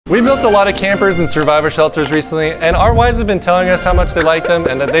We built a lot of campers and survivor shelters recently, and our wives have been telling us how much they like them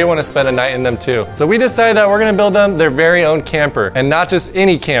and that they want to spend a night in them too. So we decided that we're going to build them their very own camper, and not just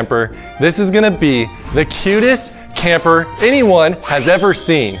any camper. This is going to be the cutest camper anyone has ever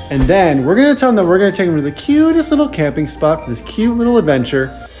seen. And then we're going to tell them that we're going to take them to the cutest little camping spot, this cute little adventure,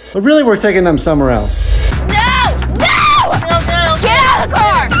 but really we're taking them somewhere else. No! No! Get out of the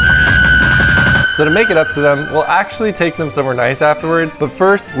car! So to make it up to them, we'll actually take them somewhere nice afterwards. But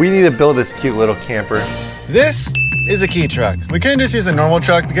first, we need to build this cute little camper. This is a key truck. We couldn't just use a normal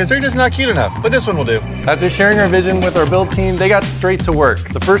truck because they're just not cute enough, but this one will do. After sharing our vision with our build team, they got straight to work.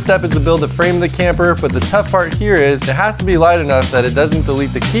 The first step is to build the frame of the camper, but the tough part here is it has to be light enough that it doesn't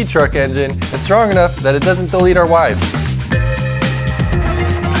delete the key truck engine and strong enough that it doesn't delete our wives.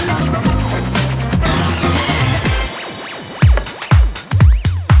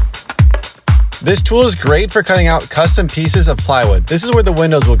 This tool is great for cutting out custom pieces of plywood. This is where the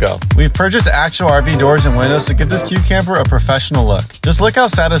windows will go. We've purchased actual RV doors and windows to give this cute camper a professional look. Just look how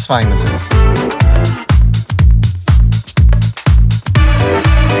satisfying this is.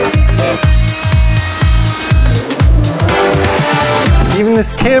 Even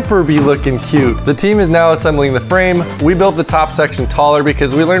this camper be looking cute. The team is now assembling the frame. We built the top section taller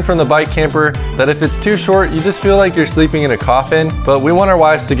because we learned from the bike camper that if it's too short, you just feel like you're sleeping in a coffin. But we want our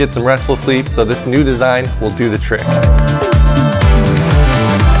wives to get some restful sleep, so this new design will do the trick.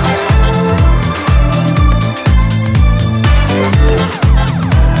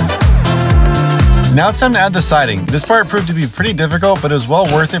 Now it's time to add the siding. This part proved to be pretty difficult, but it was well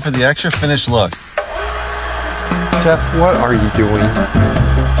worth it for the extra finished look. Jeff, what are you doing?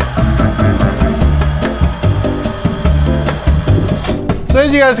 So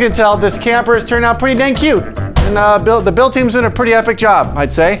as you guys can tell, this camper has turned out pretty dang cute. And the build team's doing a pretty epic job,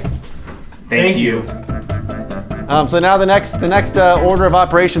 I'd say. Thank you. So now the next order of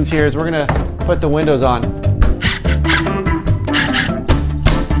operations here is we're gonna put the windows on.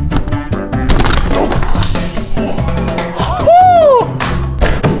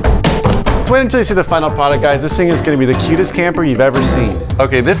 Wait until you see the final product, guys. This thing is gonna be the cutest camper you've ever seen.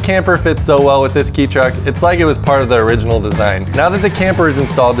 Okay, this camper fits so well with this key truck, it's like it was part of the original design. Now that the camper is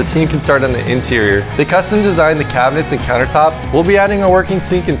installed, the team can start on the interior. They custom designed the cabinets and countertop. We'll be adding a working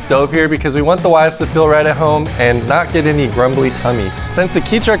sink and stove here because we want the wives to feel right at home and not get any grumbly tummies. Since the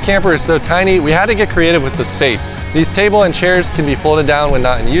key truck camper is so tiny, we had to get creative with the space. These table and chairs can be folded down when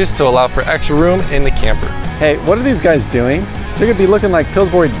not in use to allow for extra room in the camper. Hey, what are these guys doing? They're gonna be looking like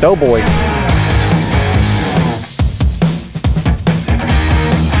Pillsbury Doughboy.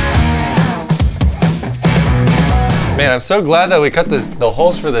 Man, I'm so glad that we cut the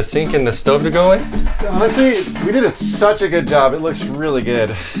holes for the sink and the stove to go in. Honestly, we did such a good job. It looks really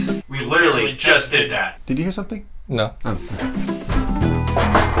good. We literally just did that. Did you hear something? No. Oh.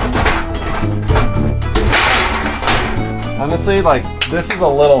 Honestly, like, this is a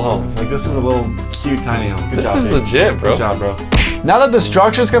little home. Like, this is a little cute, tiny home. Good job, This is legit, bro. Good job, bro. Now that the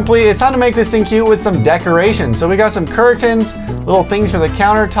structure's complete, it's time to make this thing cute with some decoration. So we got some curtains, little things for the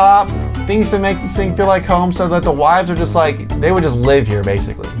countertop, things to make this thing feel like home so that the wives are just like, they would just live here,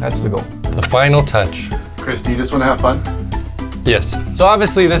 basically. That's the goal. The final touch. Chris, do you just want to have fun? Yes. So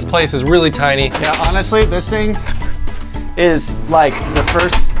obviously this place is really tiny. Yeah, honestly, this thing is like the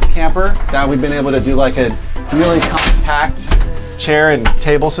first camper that we've been able to do like a really compact chair and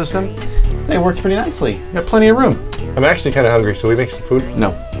table system. It works pretty nicely. You got plenty of room. I'm actually kind of hungry, so we make some food?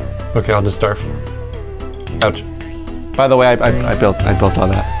 No. Okay, I'll just starve. Ouch. By the way, I built all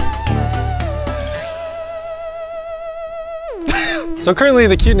that. So currently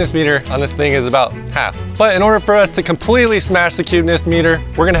the cuteness meter on this thing is about half. But in order for us to completely smash the cuteness meter,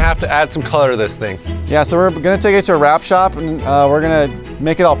 we're gonna have to add some color to this thing. Yeah, so we're gonna take it to a wrap shop and we're gonna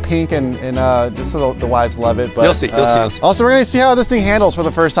make it all pink and just so the wives love it. But You'll see. Also, we're gonna see how this thing handles for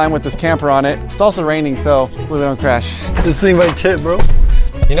the first time with this camper on it. It's also raining, so hopefully we don't crash. This thing might tip, bro.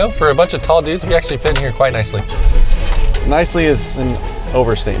 You know, for a bunch of tall dudes, we actually fit in here quite nicely. Nicely is an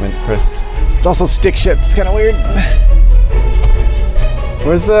overstatement, Chris. It's also stick shift. It's kind of weird.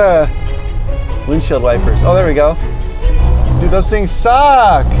 Where's the windshield wipers? Oh, there we go. Dude, those things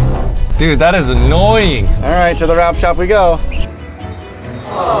suck. Dude, that is annoying. All right, to the wrap shop we go.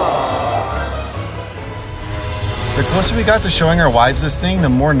 The closer we got to showing our wives this thing, the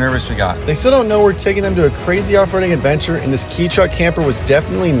more nervous we got. They still don't know we're taking them to a crazy off-roading adventure, and this key truck camper was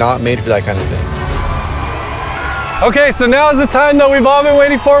definitely not made for that kind of thing. Okay, so now is the time that we've all been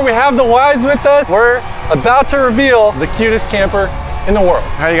waiting for. We have the wives with us. We're about to reveal the cutest camper in the world.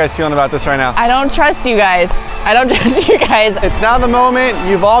 How are you guys feeling about this right now? I don't trust you guys. I don't trust you guys. It's now the moment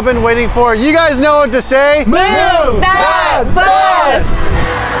you've all been waiting for. You guys know what to say. Move that bus!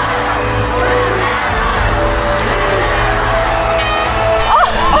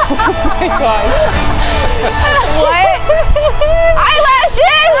 Oh my gosh. What? Eyelashes!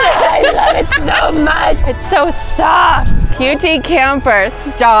 I love it so much. It's so soft. QT camper,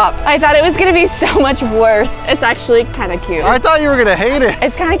 stop. I thought it was gonna be so much worse. It's actually kind of cute. I thought you were gonna hate it.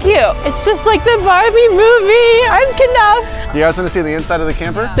 It's kind of cute. It's just like the Barbie movie. I'm enough. Do you guys want to see the inside of the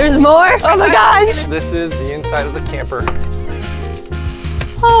camper? There's more. Oh my gosh. This is the inside of the camper.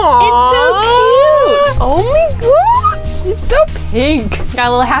 Aww. It's so cute. Oh my gosh. It's so pink. Got a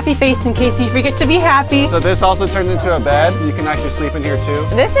little happy face in case you forget to be happy. So this also turned into a bed. You can actually sleep in here too.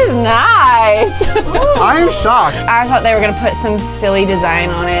 This is nice. I am shocked. I thought they were gonna put some silly design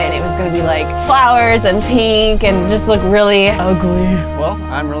on it and it was gonna be like flowers and pink and just look really ugly. Well,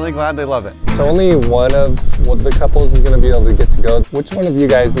 I'm really glad they love it. So only one of the couples is going to be able to get to go. Which one of you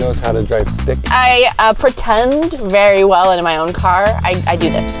guys knows how to drive stick? I pretend very well in my own car. I do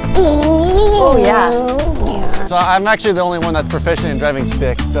this. Oh yeah. So I'm actually the only one that's proficient in driving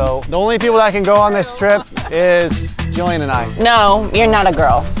stick. So the only people that can go on this trip is Jillian and I. No, you're not a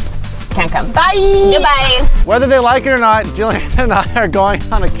girl. Can't come. Bye. Goodbye. Whether they like it or not, Jillian and I are going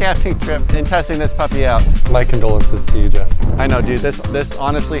on a camping trip and testing this puppy out. My condolences to you, Jeff. I know, dude. This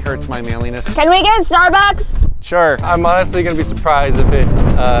honestly hurts my manliness. Can we get Starbucks? Sure. I'm honestly going to be surprised if it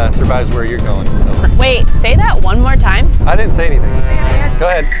survives where you're going. So. Wait, say that one more time. I didn't say anything. Go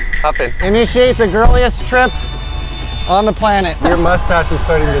ahead, hop in. Initiate the girliest trip on the planet. Your mustache is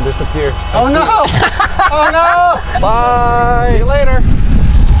starting to disappear. Oh no! Oh no! Bye! See you later.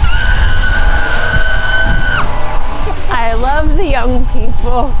 I love the young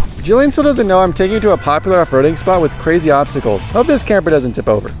people. Jillian still doesn't know I'm taking you to a popular off-roading spot with crazy obstacles. Hope this camper doesn't tip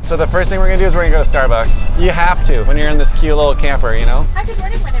over. So the first thing we're gonna do is we're gonna go to Starbucks. You have to when you're in this cute little camper, you know? Hi, good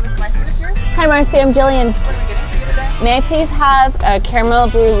morning. My name is Marcy. What's yours? Hi Marcy, I'm Jillian. What am I getting for you today? May I please have a caramel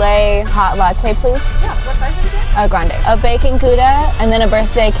brulee hot latte, please? Yeah, what size is it? A grande. A bacon gouda, and then a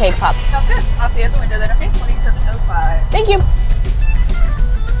birthday cake pop. Sounds good. I'll see you at the window then, okay? 2705. Thank you.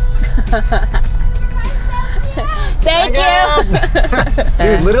 Thank you.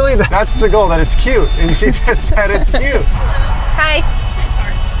 Dude, literally that's the goal, that it's cute. And she just said it's cute. Hi.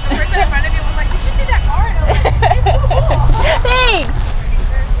 The person in front of you was like, did you see that car? And I was like, it's so cool. Thanks.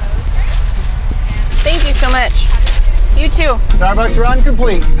 Thank you so much. You too. Starbucks run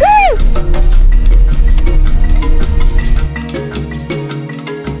complete.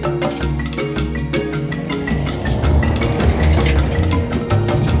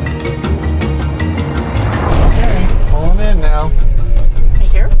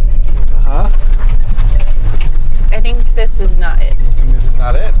 I think this is not it. This is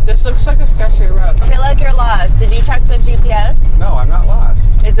not it. This looks like a sketchy road. I feel like you're lost. Did you check the GPS? No, I'm not lost.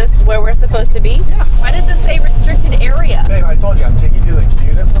 Is this where we're supposed to be? Yeah. Why does it say restricted area? Babe, I told you, I'm taking you to the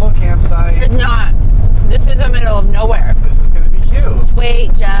cutest little campsite. It's not. This is the middle of nowhere. This is gonna be cute.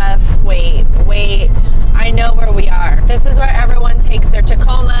 Wait, Jeff, wait. I know where we are. This is where everyone takes their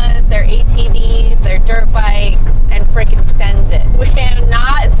Tacomas, their ATVs, their dirt bikes, and freaking sends it. We're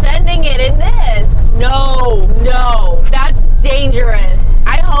not sending it in this. No, that's dangerous.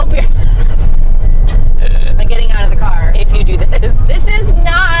 I hope you're I'm getting out of the car if you do this. This is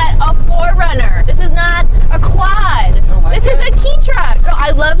not a 4Runner. This is not a quad. This is a key truck. No,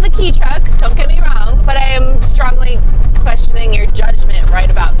 I love the key truck, don't get me wrong, but I am strongly questioning your judgment right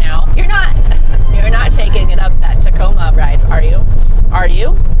about now. You're not taking it up that Tacoma ride, are you? Are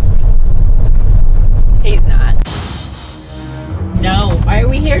you? He's not. No. Why are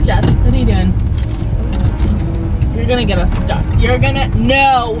we here, Jeff? What are you doing? You're gonna get us stuck.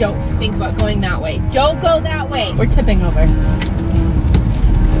 No! Don't think about going that way. Don't go that way. We're tipping over.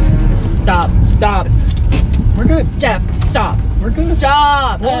 Stop. We're good. Jeff, stop. We're good.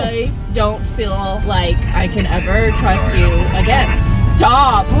 Stop. What? I don't feel like I can ever trust you again.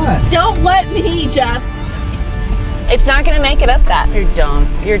 Stop. What? Don't let me, Jeff. It's not gonna make it up that. You're dumb.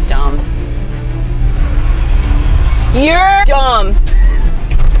 You're dumb.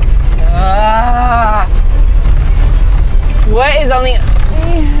 What is on the...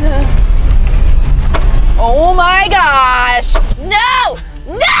 Oh my gosh. No!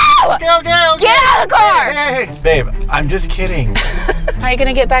 Okay. Get out of the car! Hey. Babe, I'm just kidding. How are you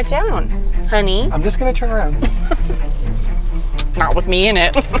gonna get back down, honey? I'm just gonna turn around. Not with me in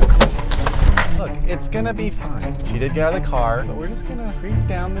it. Look, it's gonna be fine. She did get out of the car, but we're just gonna creep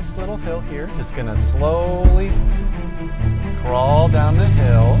down this little hill here. Just gonna slowly crawl down the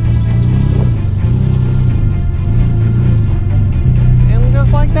hill.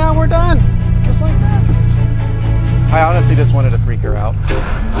 He just wanted to freak her out.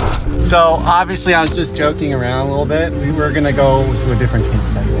 So obviously I was just joking around a little bit. We were gonna go to a different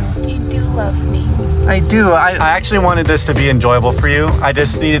campsite now. You do love me. I do. I actually wanted this to be enjoyable for you. I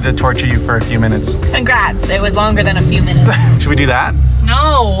just needed to torture you for a few minutes. Congrats. It was longer than a few minutes. Should we do that?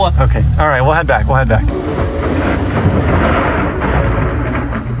 No. Okay. All right. We'll head back. We'll head back.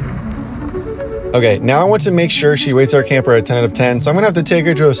 Okay, now I want to make sure she rates our camper a 10 out of 10, so I'm gonna have to take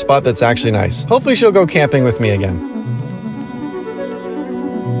her to a spot that's actually nice. Hopefully she'll go camping with me again.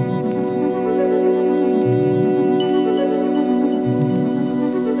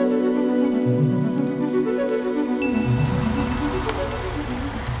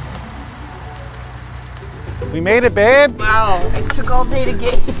 We made it, babe. Wow. It took all day to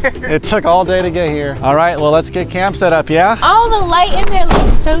get here. It took all day to get here. All right. Well, let's get camp set up, yeah? Oh, the light in there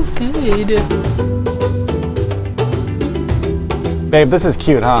looks so good. Babe, this is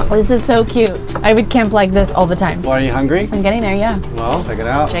cute, huh? This is so cute. I would camp like this all the time. Well, are you hungry? I'm getting there, yeah. Well, check it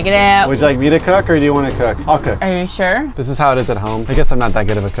out. Check it out. Would you like me to cook or do you want to cook? I'll cook. Are you sure? This is how it is at home. I guess I'm not that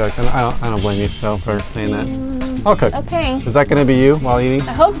good of a cook. And I don't blame you though for saying that. I'll cook. Okay. Is that gonna be you while eating?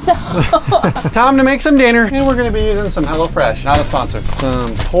 I hope so. Time to make some dinner. And we're gonna be using some HelloFresh, not a sponsor. Some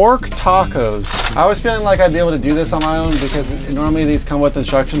pork tacos. I was feeling like I'd be able to do this on my own because normally these come with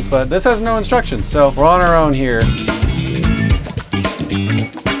instructions, but this has no instructions. So we're on our own here.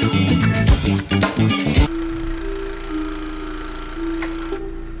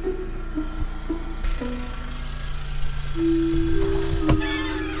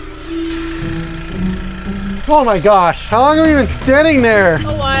 Oh my gosh, how long have we been standing there?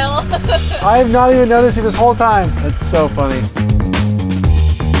 A while. I have not even noticed you this whole time. That's so funny.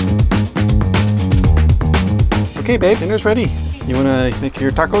 Okay, babe, dinner's ready. You wanna make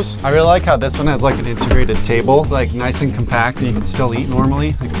your tacos? I really like how this one has like an integrated table, like nice and compact, and you can still eat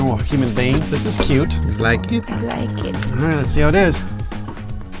normally, like a normal human being. This is cute. You like it? I like it. All right, let's see how it is.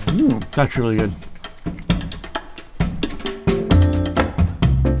 It's actually really good.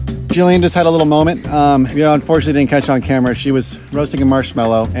 Jillian just had a little moment. Unfortunately didn't catch it on camera. She was roasting a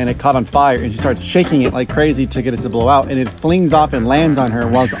marshmallow and it caught on fire and she started shaking it like crazy to get it to blow out and it flings off and lands on her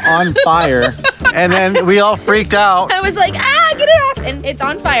while it's on fire. And then we all freaked out. I was like, ah, get it off. And it's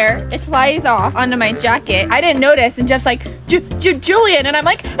on fire. It flies off onto my jacket. I didn't notice. And Jeff's like, Julian. And I'm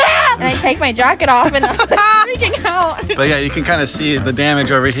like, ah. And I take my jacket off and I'm like freaking out. But yeah, you can kind of see the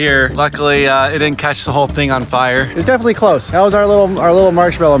damage over here. Luckily, it didn't catch the whole thing on fire. It was definitely close. That was our little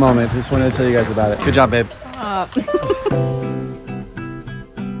marshmallow moment. Just wanted to tell you guys about it. Good job, babe.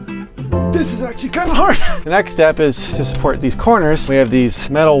 This is actually kind of hard. The next step is to support these corners. We have these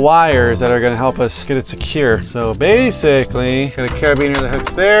metal wires that are going to help us get it secure. So basically, got a carabiner that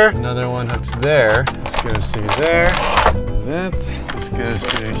hooks there. Another one hooks there. This goes through there. This goes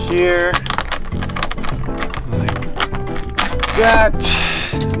through here. Like that.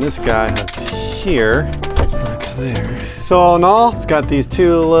 And this guy hooks here. Hooks there. So all in all, it's got these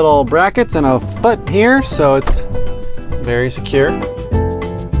two little brackets and a foot here. So it's very secure.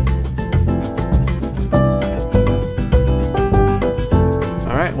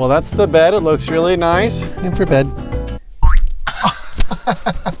 Well, that's the bed. It looks really nice. And for bed.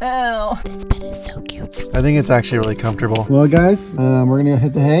 Oh, this bed is so cute. I think it's actually really comfortable. Well, guys, we're going to go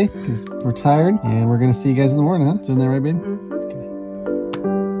hit the hay because we're tired. And we're going to see you guys in the morning, huh? Isn't that right, babe? Mm-hmm.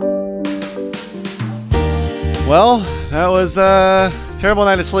 Well, that was a terrible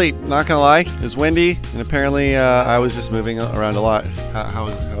night of sleep. Not going to lie. It was windy. And apparently, I was just moving around a lot. How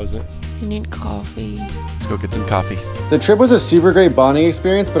was it? You need coffee. Let's go get some coffee. The trip was a super great bonding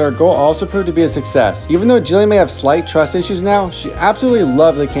experience, but our goal also proved to be a success. Even though Jillian may have slight trust issues now, she absolutely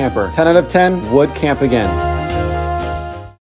loved the camper. 10 out of 10, would camp again.